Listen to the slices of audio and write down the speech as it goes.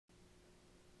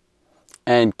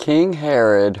And King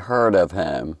Herod heard of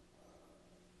him.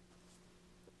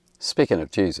 Speaking of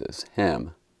Jesus,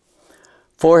 him.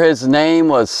 For his name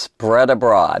was spread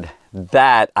abroad.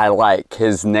 That I like.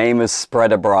 His name is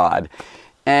spread abroad.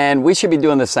 And we should be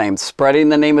doing the same. Spreading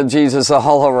the name of Jesus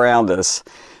all around us.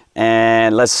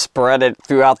 And let's spread it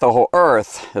throughout the whole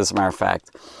earth, as a matter of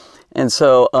fact. And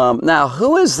so, now,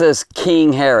 who is this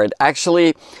King Herod?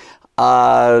 Actually,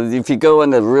 if you go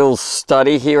into real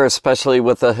study here, especially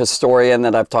with a historian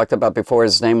that I've talked about before,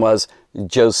 his name was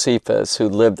Josephus, who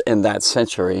lived in that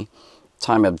century,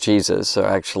 time of Jesus, or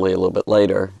actually a little bit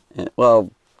later.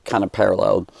 Well, kind of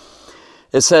paralleled.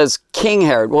 It says King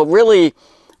Herod. Well, really,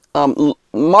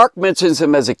 Mark mentions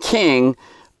him as a king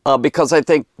because I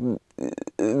think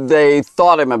they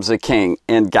thought him as a king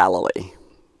in Galilee.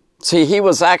 See, he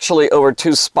was actually over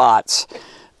two spots.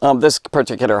 This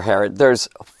particular Herod. There's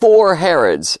 4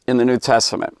 Herods in the New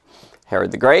Testament.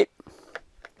 Herod the Great,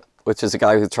 which is the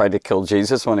guy who tried to kill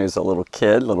Jesus when he was a little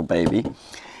kid, little baby.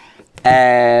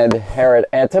 And Herod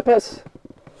Antipas.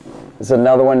 There's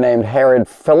another one named Herod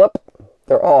Philip.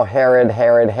 They're all Herod,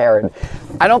 Herod, Herod.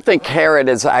 I don't think Herod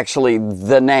is actually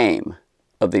the name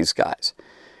of these guys.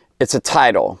 It's a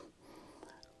title.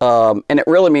 And it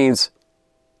really means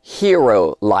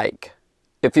hero-like.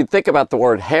 If you think about the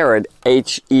word Herod,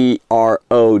 H-E-R-O-D,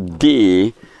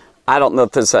 I don't know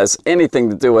if this has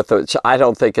anything to do with it. I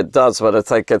don't think it does, but I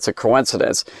think it's a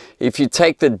coincidence. If you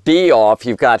take the D off,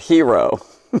 you've got hero.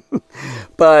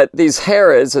 But these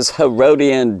Herods, this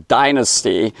Herodian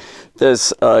dynasty,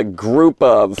 this group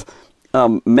of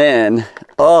men,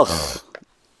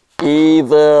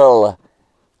 evil,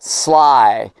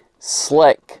 sly,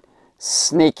 slick,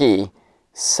 sneaky,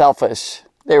 selfish.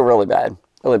 They were really bad.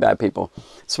 Really bad people.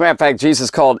 As a matter of fact,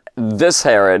 Jesus called this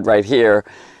Herod right here.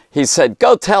 He said,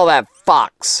 go tell that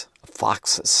fox. A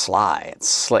fox is sly and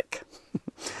slick.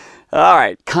 All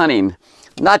right, cunning.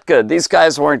 Not good. These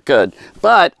guys weren't good.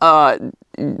 But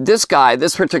this guy,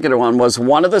 this particular one, was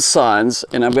one of the sons,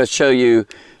 and I'm going to show you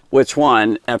which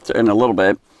one in a little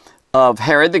bit, of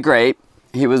Herod the Great.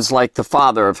 He was like the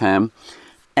father of him.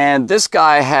 And this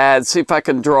guy had, see if I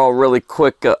can draw a really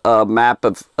quick map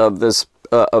of this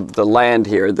of the land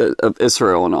here, of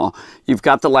Israel and all. You've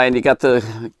got the land, you got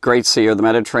the Great Sea or the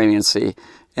Mediterranean Sea,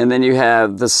 and then you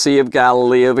have the Sea of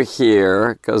Galilee over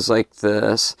here. It goes like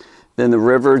this. Then the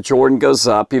river Jordan goes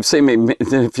up. You've seen me,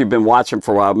 if you've been watching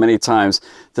for a while, many times,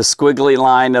 the squiggly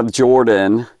line of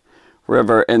Jordan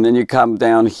River, and then you come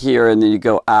down here, and then you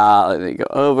go out, and then you go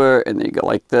over, and then you go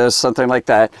like this, something like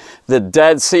that. The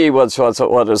Dead Sea was what it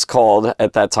was called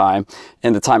at that time,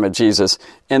 in the time of Jesus.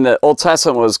 In the Old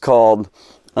Testament was called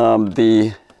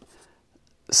the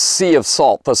Sea of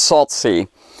Salt, the Salt Sea.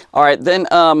 All right, then,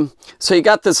 so you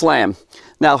got this land.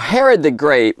 Now, Herod the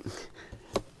Great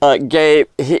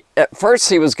at first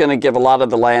he was going to give a lot of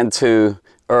the land to,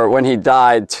 or when he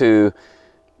died to,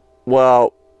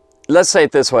 well, let's say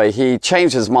it this way, he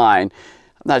changed his mind.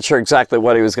 I'm not sure exactly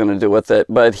what he was going to do with it,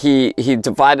 but he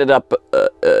divided up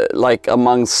like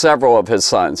among several of his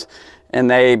sons. And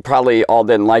they probably all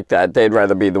didn't like that. They'd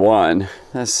rather be the one.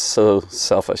 That's so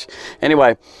selfish.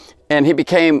 Anyway, and he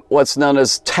became what's known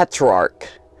as Tetrarch.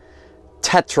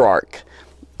 Tetrarch.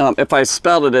 If I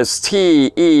spelled it as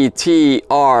T-E-T-R-A,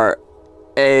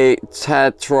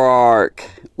 Tetrarch,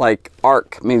 like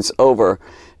arc means over.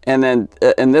 And then,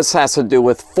 and this has to do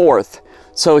with fourth.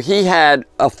 So he had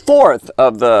a fourth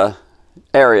of the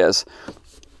areas.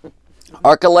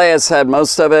 Archelaus had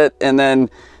most of it, and then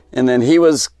he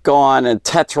was gone, and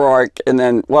Tetrarch, and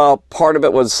then, well, part of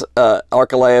it was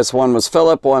Archelaus, one was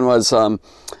Philip, one was of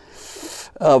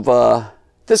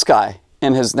this guy,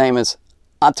 and his name is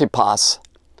Antipas.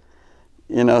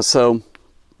 You know, so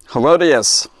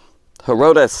Herodes.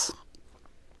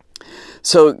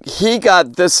 So he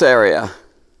got this area,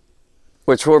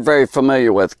 which we're very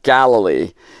familiar with,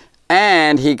 Galilee,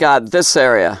 and he got this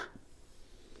area,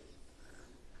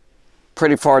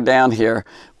 pretty far down here,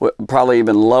 probably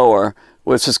even lower,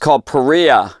 which is called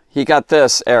Perea. He got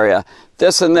this area.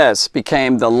 This and this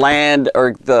became the land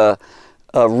or the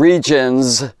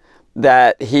regions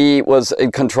that he was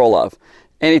in control of.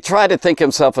 And he tried to think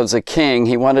himself as a king.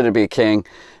 He wanted to be a king,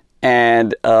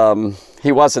 and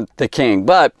he wasn't the king.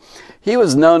 But he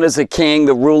was known as a king,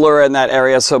 the ruler in that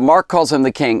area. So Mark calls him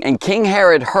the king. And King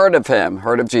Herod heard of him,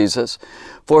 heard of Jesus,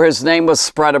 for his name was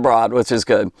spread abroad, which is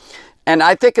good. And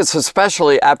I think it's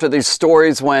especially after these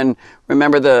stories when,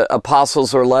 remember, the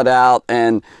apostles were let out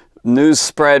and news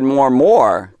spread more and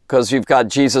more, because you've got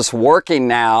Jesus working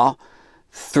now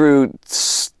through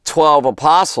 12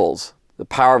 apostles. The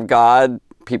power of God,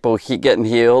 people getting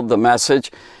healed, the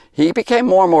message. he became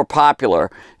more and more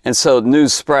popular. And so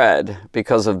news spread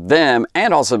because of them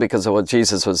and also because of what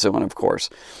Jesus was doing, of course.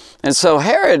 And so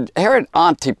Herod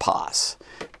Antipas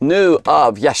knew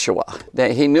of Yeshua,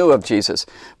 that he knew of Jesus,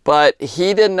 but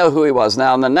he didn't know who he was.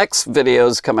 Now, in the next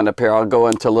videos coming up here, I'll go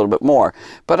into a little bit more.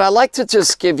 But I like to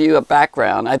just give you a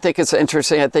background. I think it's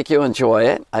interesting. I think you'll enjoy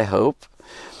it, I hope.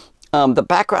 The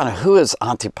background of who is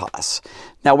Antipas.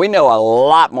 Now, we know a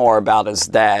lot more about his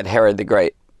dad, Herod the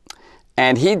Great.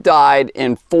 And he died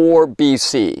in 4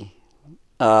 BC.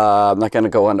 I'm not going to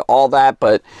go into all that,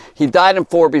 but he died in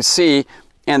 4 BC.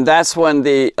 And that's when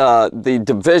the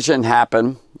division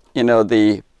happened, you know,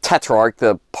 the tetrarch,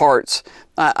 the parts.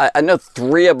 I know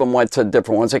 3 of them went to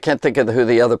different ones. I can't think of who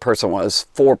the other person was.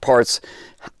 4 parts.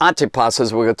 Antipas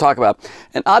is what we're going to talk about.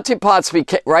 And Antipas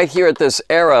became, right here at this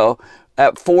arrow,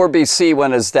 at 4 BC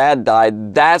when his dad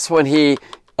died, that's when he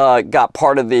got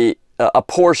part of a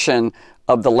portion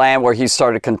of the land where he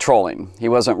started controlling. He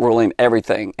wasn't ruling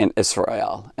everything in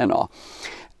Israel and all.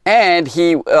 And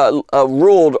he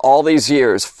ruled all these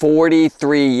years,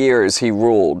 43 years he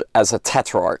ruled as a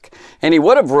tetrarch. And he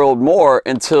would have ruled more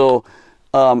until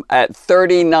at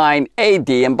 39 AD.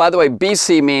 And by the way,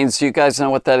 BC means, you guys know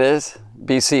what that is?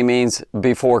 BC means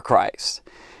before Christ.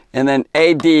 And then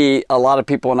AD, a lot of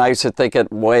people, and I used to think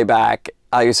it way back,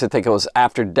 I used to think it was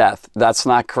after death. That's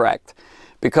not correct.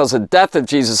 Because the death of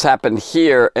Jesus happened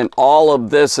here, and all of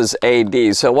this is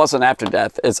AD. So it wasn't after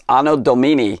death. It's Anno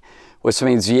Domini, which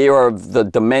means year of the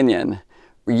dominion,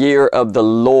 year of the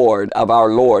Lord, of our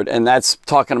Lord. And that's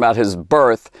talking about his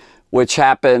birth, which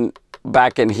happened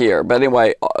back in here. But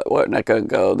anyway, we're not going to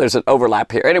go. There's an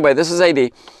overlap here. Anyway, this is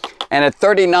AD. And at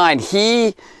 39,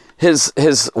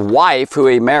 his wife, who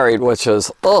he married, which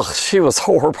was, she was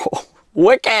horrible.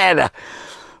 Wicked.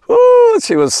 Ooh,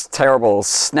 she was terrible.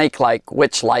 Snake-like,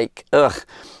 witch-like.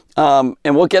 And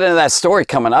we'll get into that story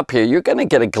coming up here. You're going to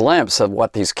get a glimpse of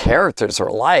what these characters are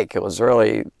like. It was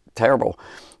really terrible.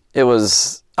 It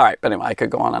was, all right, but anyway, I could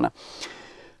go on and on.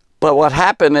 But what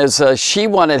happened is she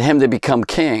wanted him to become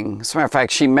king. As a matter of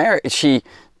fact, she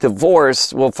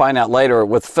divorced, we'll find out later,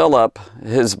 with Philip,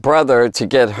 his brother, to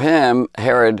get him,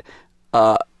 Herod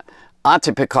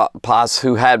Antipas,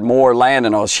 who had more land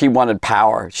and all. She wanted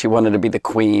power. She wanted to be the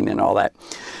queen and all that.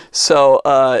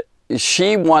 So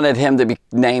she wanted him to be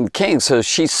named king. So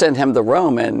she sent him to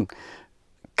Rome, and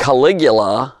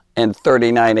Caligula in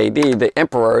 39 AD, the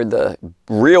emperor, the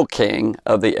real king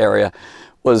of the area,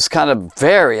 was kind of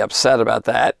very upset about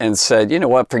that and said, you know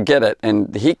what, forget it.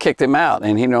 And he kicked him out,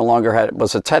 and he no longer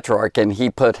was a tetrarch, and he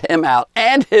put him out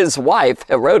and his wife,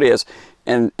 Herodias,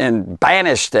 and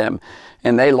banished them.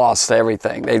 And they lost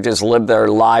everything. They just lived their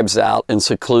lives out in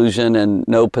seclusion and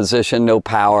no position, no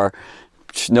power,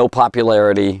 no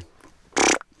popularity.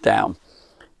 Down.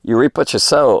 You reap what you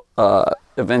sow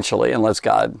eventually, unless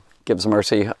God gives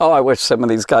mercy. Oh, I wish some of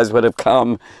these guys would have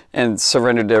come and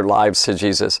surrendered their lives to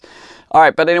Jesus. All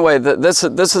right, but anyway, this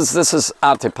is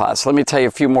Antipas. Let me tell you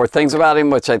a few more things about him,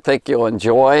 which I think you'll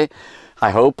enjoy. I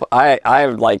hope.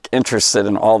 I'm like interested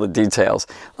in all the details.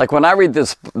 Like when I read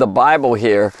the Bible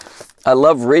here, I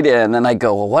love reading it, and then I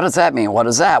go, well, what does that mean? What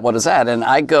is that? What is that? And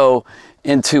I go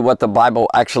into what the Bible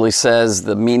actually says,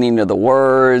 the meaning of the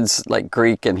words, like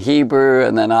Greek and Hebrew.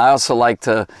 And then I also like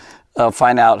to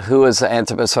find out who is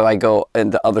Antipas. So I go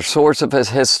into other sources of his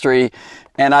history.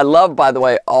 And I love, by the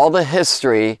way, all the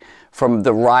history from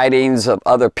the writings of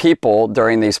other people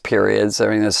during these periods,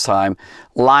 during this time,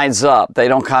 lines up. They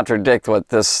don't contradict what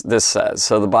this says.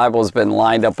 So the Bible has been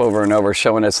lined up over and over,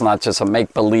 showing it's not just a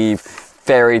make-believe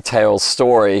fairy tale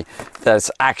story, that's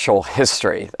actual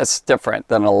history. That's different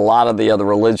than a lot of the other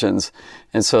religions.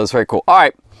 And so it's very cool. All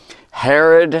right,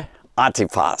 Herod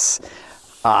Antipas.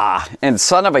 And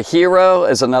son of a hero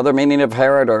is another meaning of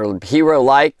Herod, or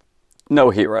hero-like.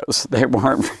 No heroes. They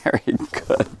weren't very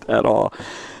good at all.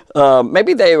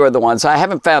 Maybe they were the ones. I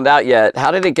haven't found out yet.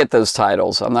 How did he get those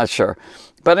titles? I'm not sure.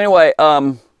 But anyway,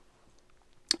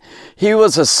 he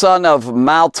was a son of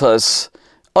Malchus.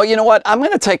 Oh, you know what? I'm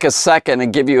going to take a second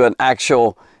and give you an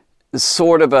actual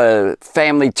sort of a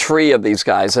family tree of these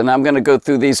guys, and I'm going to go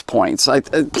through these points.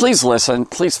 Please listen.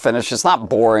 Please finish. It's not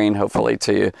boring, hopefully,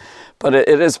 to you, but it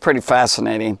is pretty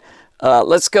fascinating.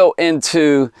 Let's go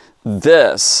into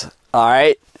this, all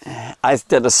right? I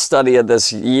did a study of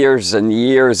this years and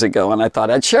years ago, and I thought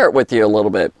I'd share it with you a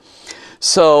little bit.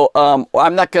 So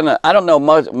I don't know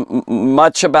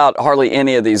much about hardly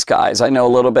any of these guys. I know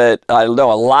a little bit. I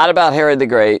know a lot about Herod the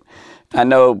Great. I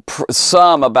know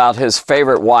some about his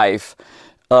favorite wife.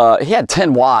 He had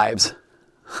 10 wives.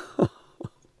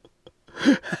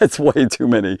 That's way too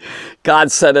many.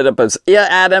 God set it up as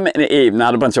Adam and Eve,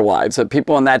 not a bunch of wives. So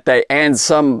people in that day and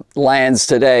some lands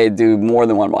today do more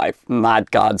than one wife.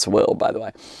 Not God's will, by the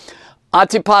way.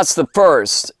 Antipas the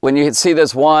first, when you see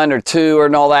this 1 or 2 or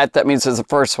and all that, that means it's the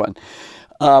first one.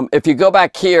 If you go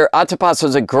back here, Antipas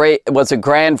was a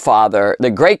grandfather,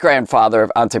 the great-grandfather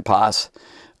of Antipas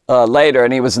later,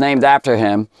 and he was named after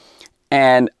him.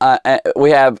 And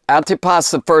we have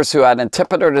Antipas the first, who had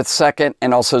Antipater the second,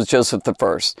 and also Joseph the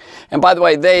first. And by the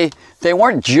way, they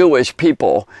weren't Jewish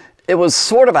people. It was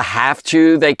sort of a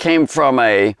half-Jew. They came from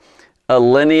a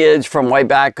lineage from way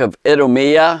back of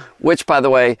Idumea, which, by the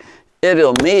way,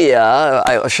 Idumea,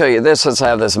 I'll show you this as I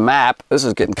have this map. This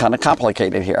is getting kind of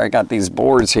complicated here. I got these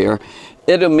boards here.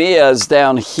 Idumea is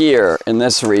down here in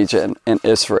this region in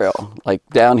Israel, like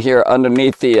down here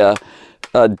underneath the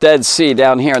Dead Sea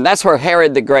down here. And that's where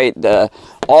Herod the Great,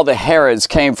 all the Herods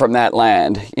came from that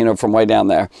land, you know, from way down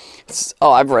there.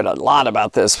 Oh, I've read a lot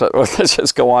about this, but let's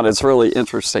just go on. It's really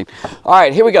interesting. All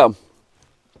right, here we go.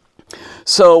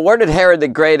 So where did Herod the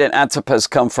Great and Antipas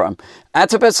come from?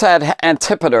 Antipas had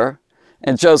Antipater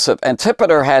and Joseph.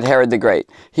 Antipater had Herod the Great.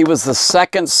 He was the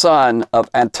second son of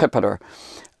Antipater.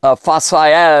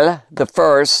 Phasael the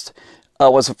first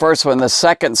was the first one. The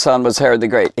second son was Herod the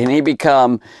Great. And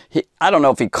I don't know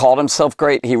if he called himself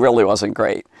great. He really wasn't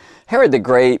great. Herod the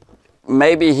Great,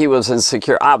 maybe he was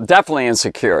insecure. Definitely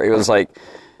insecure. He was like,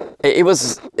 he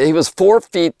was 4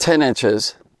 feet 10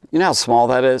 inches. You know how small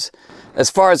that is? As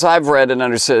far as I've read and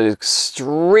understood, an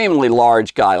extremely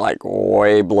large guy, like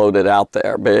way bloated out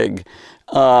there, big.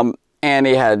 And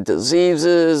he had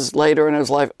diseases later in his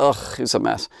life. Ugh, he's a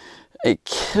mess. He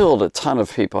killed a ton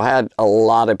of people, had a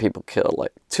lot of people killed,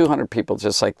 like 200 people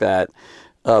just like that.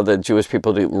 The Jewish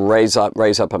people do raise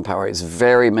up in power. He's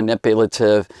very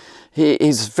manipulative.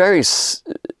 He's very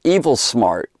evil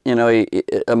smart. You know,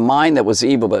 a mind that was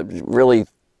evil, but really,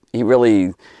 he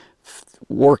really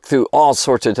worked through all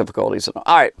sorts of difficulties. All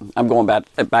right, I'm going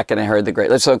back into Herod the Great.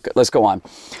 Let's go on.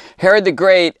 Herod the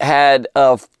Great had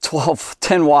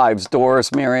 10 wives,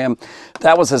 Doris, Miriam.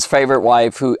 That was his favorite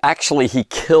wife, who actually he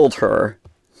killed her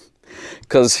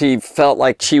because he felt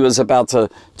like she was about to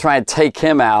try and take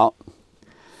him out,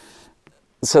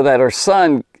 so that her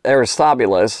son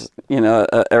Aristobulus, you know,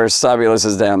 Aristobulus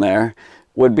is down there,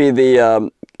 would be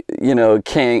the you know,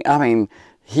 king. I mean,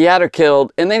 he had her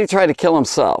killed, and then he tried to kill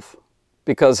himself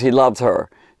because he loved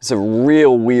her. It's a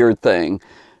real weird thing.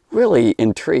 Really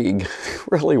intrigue,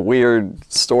 really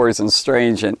weird stories, and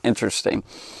strange and interesting.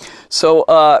 So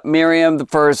Miriam the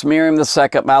first, Miriam the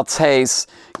second, Maltese,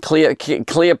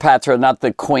 Cleopatra, not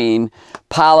the queen,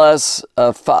 Pallas,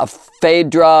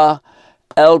 Phaedra,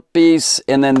 Elpis,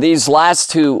 and then these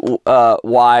last 2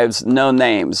 wives, no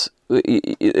names.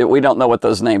 We don't know what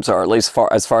those names are, at least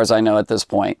as far as I know at this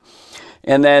point.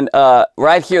 And then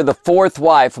right here, the 4th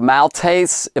wife,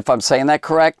 Maltese, if I'm saying that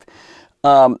correct,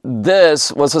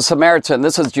 this was a Samaritan.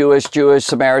 This is Jewish,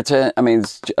 Samaritan. I mean,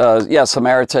 yeah,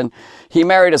 Samaritan. He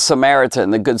married a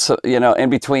Samaritan, the good, you know, in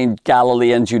between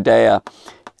Galilee and Judea.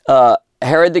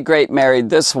 Herod the Great married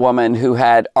this woman who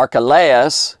had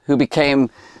Archelaus, who became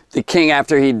the king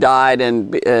after he died,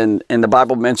 and the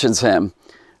Bible mentions him.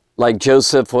 Like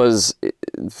Joseph was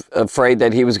afraid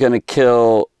that he was going to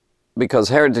kill, because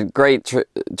Herod the Great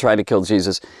tried to kill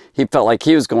Jesus. He felt like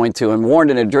he was going to, and warned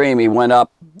in a dream, he went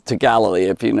up to Galilee,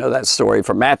 if you know that story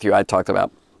from Matthew I talked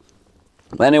about.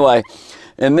 Anyway,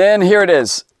 and then here it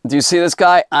is. Do you see this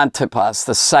guy? Antipas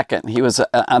the second. He was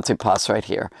Antipas right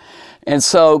here. And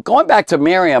so going back to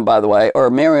Miriam, by the way, or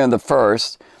Miriam the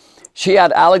first, she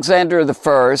had Alexander the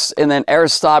first, and then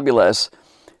Aristobulus,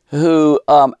 who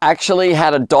actually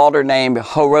had a daughter named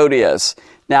Herodias.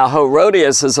 Now,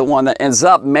 Herodias is the one that ends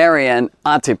up marrying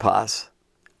Antipas,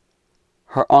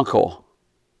 her uncle.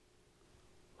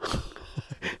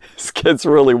 This gets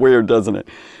really weird, doesn't it?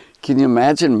 Can you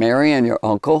imagine marrying your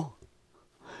uncle?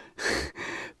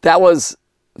 That was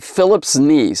Philip's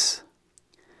niece.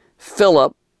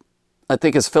 Philip, I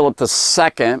think it's Philip the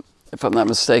second, if I'm not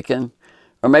mistaken,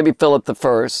 or maybe Philip the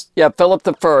first. Yeah, Philip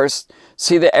the first.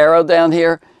 See the arrow down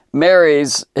here?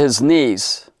 Marries his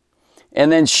niece.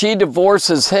 And then she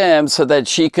divorces him so that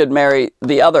she could marry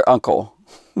the other uncle,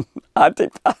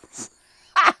 Antipas.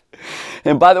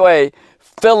 And by the way,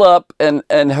 Philip and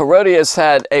Herodias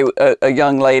had a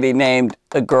young lady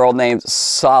a girl named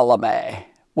Salome,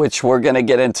 which we're going to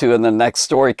get into in the next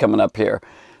story coming up here.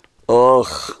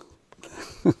 Ugh.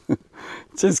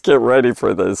 Just get ready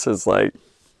for this. It's like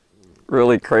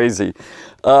really crazy.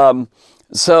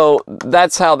 So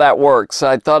that's how that works.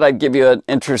 I thought I'd give you an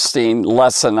interesting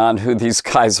lesson on who these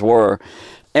guys were.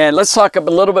 And let's talk a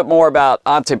little bit more about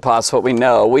Antipas, what we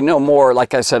know. We know more,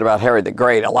 like I said, about Herod the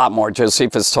Great, a lot more.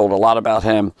 Josephus told a lot about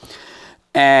him.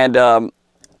 And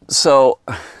so,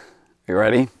 you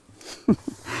ready?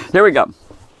 Here we go.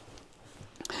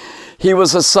 He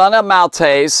was a son of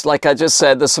Maltese, like I just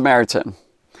said, the Samaritan.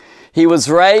 He was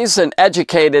raised and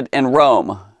educated in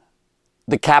Rome,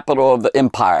 the capital of the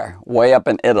empire, way up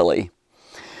in Italy.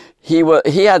 He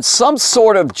had some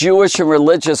sort of Jewish and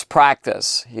religious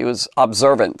practice. He was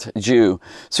observant Jew.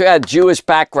 So he had Jewish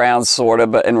background, sort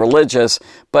of, and religious,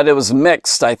 but it was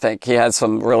mixed, I think. He had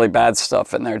some really bad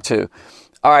stuff in there, too.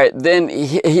 All right, then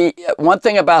one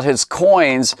thing about his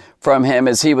coins from him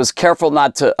is he was careful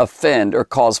not to offend or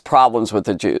cause problems with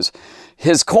the Jews.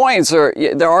 His coins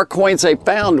there are coins they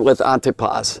found with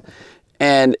Antipas.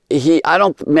 And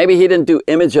maybe he didn't do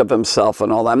image of himself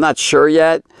and all that. I'm not sure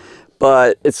yet,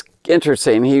 but it's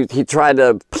interesting. He tried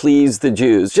to please the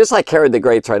Jews, just like Herod the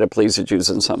Great tried to please the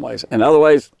Jews in some ways. In other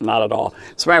ways, not at all.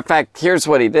 As a matter of fact, here's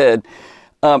what he did.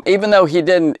 Even though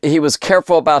he was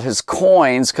careful about his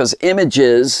coins, because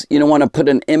images, you don't want to put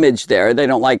an image there. They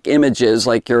don't like images,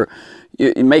 like you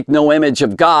make no image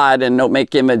of God and don't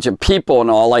make image of people and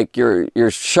all, like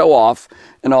your show off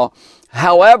and all.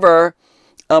 However,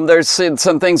 there's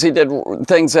some things he did,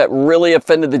 things that really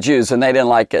offended the Jews, and they didn't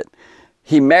like it.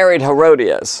 He married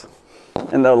Herodias,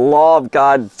 and the law of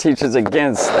God teaches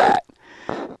against that.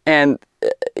 And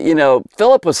you know,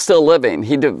 Philip was still living.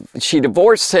 She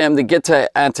divorced him to get to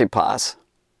Antipas.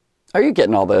 Are you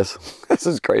getting all this? This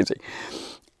is crazy.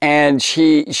 And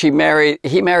he married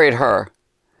her.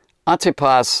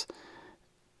 Antipas,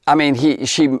 I mean,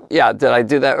 yeah, did I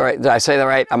do that right? Did I say that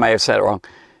right? I might have said it wrong.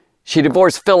 She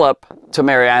divorced Philip to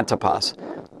marry Antipas.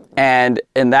 And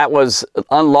that was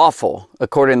unlawful,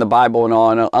 according to the Bible and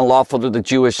all, and unlawful to the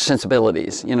Jewish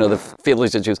sensibilities, you know, the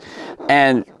feelings of Jews.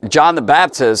 And John the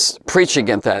Baptist preached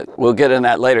against that. We'll get in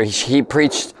that later. He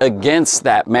preached against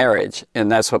that marriage,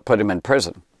 and that's what put him in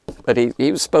prison. But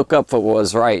he spoke up for what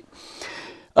was right.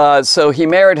 So he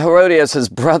married Herodias, his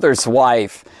brother's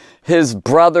wife. His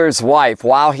brother's wife,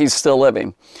 while he's still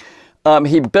living.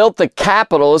 He built the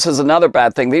capital. This is another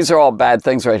bad thing. These are all bad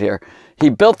things right here. He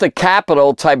built the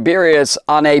capital, Tiberias,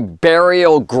 on a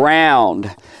burial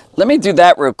ground. Let me do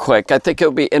that real quick. I think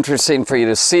it'll be interesting for you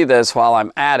to see this while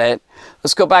I'm at it.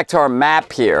 Let's go back to our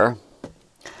map here.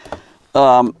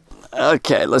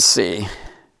 Okay, let's see.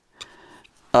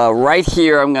 Right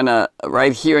here,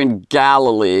 right here in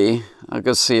Galilee, I'll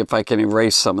go see if I can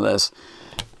erase some of this.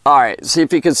 All right, see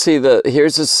if you can see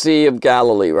here's the Sea of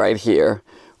Galilee right here.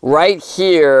 Right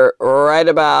here, right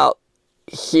about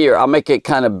here, I'll make it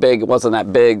kind of big. It wasn't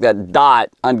that big. That dot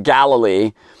on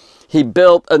Galilee, he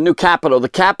built a new capital. The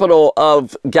capital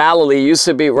of Galilee used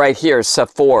to be right here,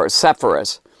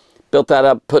 Sepphoris. Built that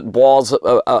up, put walls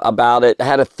about it,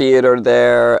 had a theater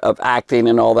there of acting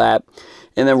and all that.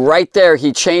 And then right there,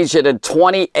 he changed it in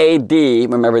 20 AD.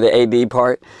 Remember the AD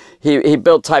part? He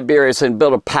built Tiberias and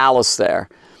built a palace there.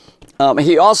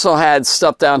 He also had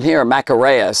stuff down here,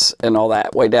 Macareus and all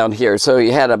that, way down here. So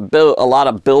he had a lot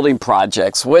of building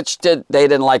projects, which they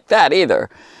didn't like that either.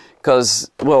 Because,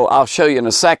 well, I'll show you in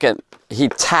a second, he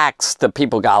taxed the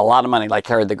people, got a lot of money, like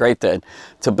Herod the Great did,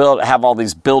 to have all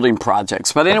these building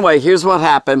projects. But anyway, here's what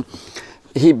happened.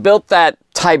 He built that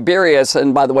Tiberias,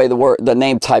 and by the way, the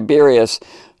name Tiberias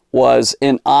was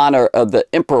in honor of the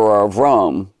emperor of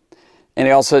Rome. And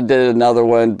he also did another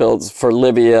one built for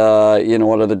Livia, you know,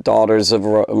 one of the daughters of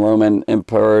Roman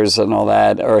emperors and all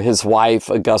that, or his wife,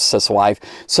 Augustus' wife.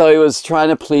 So he was trying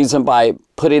to please him by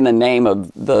putting the name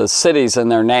of the cities in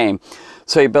their name.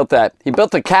 So he built that. He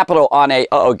built the capital on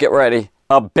get ready,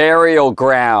 a burial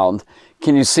ground.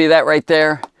 Can you see that right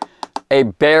there? A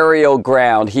burial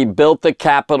ground. He built the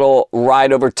capital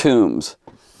right over tombs.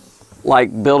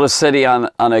 Like build a city on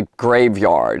a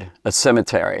graveyard, a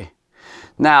cemetery.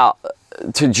 Now,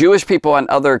 to Jewish people and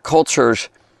other cultures,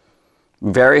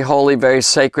 very holy, very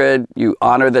sacred, you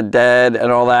honor the dead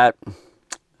and all that.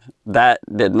 That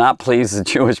did not please the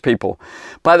Jewish people.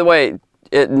 By the way,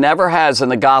 it never has in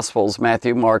the Gospels,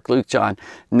 Matthew, Mark, Luke, John,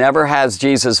 never has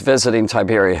Jesus visiting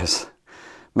Tiberias.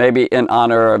 Maybe in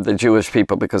honor of the Jewish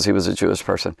people because he was a Jewish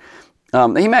person.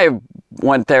 He may have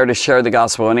went there to share the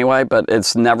gospel anyway, but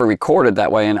it's never recorded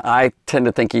that way, and I tend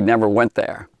to think he never went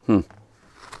there.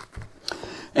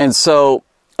 And so,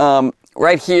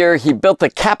 right here, he built the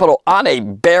capital on a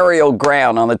burial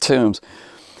ground on the tombs.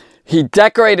 He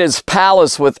decorated his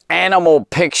palace with animal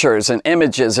pictures and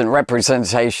images and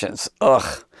representations.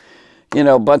 Ugh. You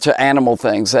know, a bunch of animal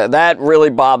things. That really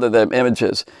bothered them,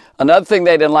 images. Another thing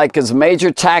they didn't like is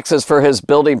major taxes for his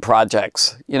building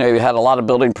projects. You know, he had a lot of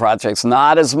building projects,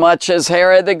 not as much as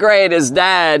Herod the Great, his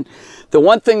dad. The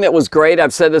one thing that was great,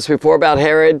 I've said this before about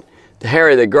Herod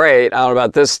the Great, I don't know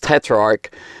about this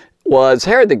tetrarch, was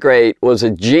Herod the Great was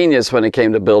a genius when it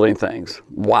came to building things.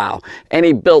 Wow. And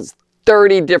he built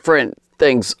 30 different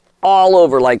things all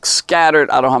over, like scattered,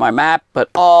 I don't have my map,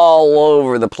 but all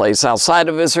over the place, outside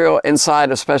of Israel, inside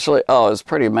especially. Oh, it's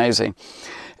pretty amazing.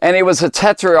 And he was a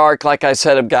tetrarch, like I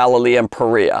said, of Galilee and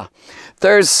Perea.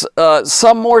 There's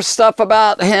some more stuff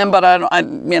about him, but I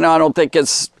don't think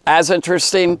it's as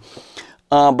interesting.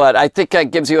 But I think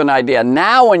that gives you an idea.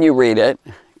 Now when you read it,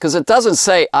 because it doesn't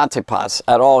say Antipas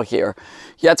at all here,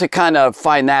 you have to kind of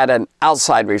find that in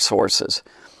outside resources,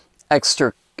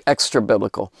 extra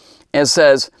biblical. And it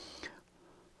says,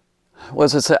 what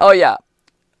does it say? Oh yeah,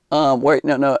 wait,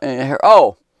 no, here.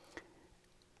 Oh,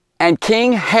 and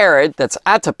King Herod, that's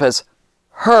Antipas,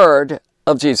 heard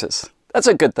of Jesus. That's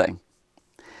a good thing.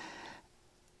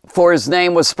 For his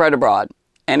name was spread abroad.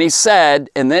 And he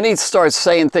said, and then he starts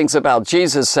saying things about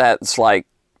Jesus that's like,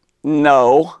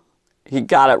 no, he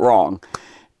got it wrong.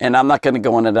 And I'm not going to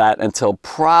go into that until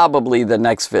probably the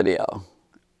next video.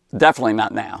 Definitely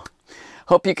not now.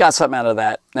 Hope you got something out of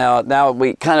that. Now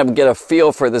we kind of get a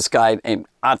feel for this guy named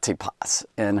Antipas.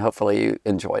 And hopefully you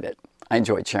enjoyed it. I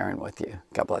enjoyed sharing with you.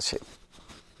 God bless you.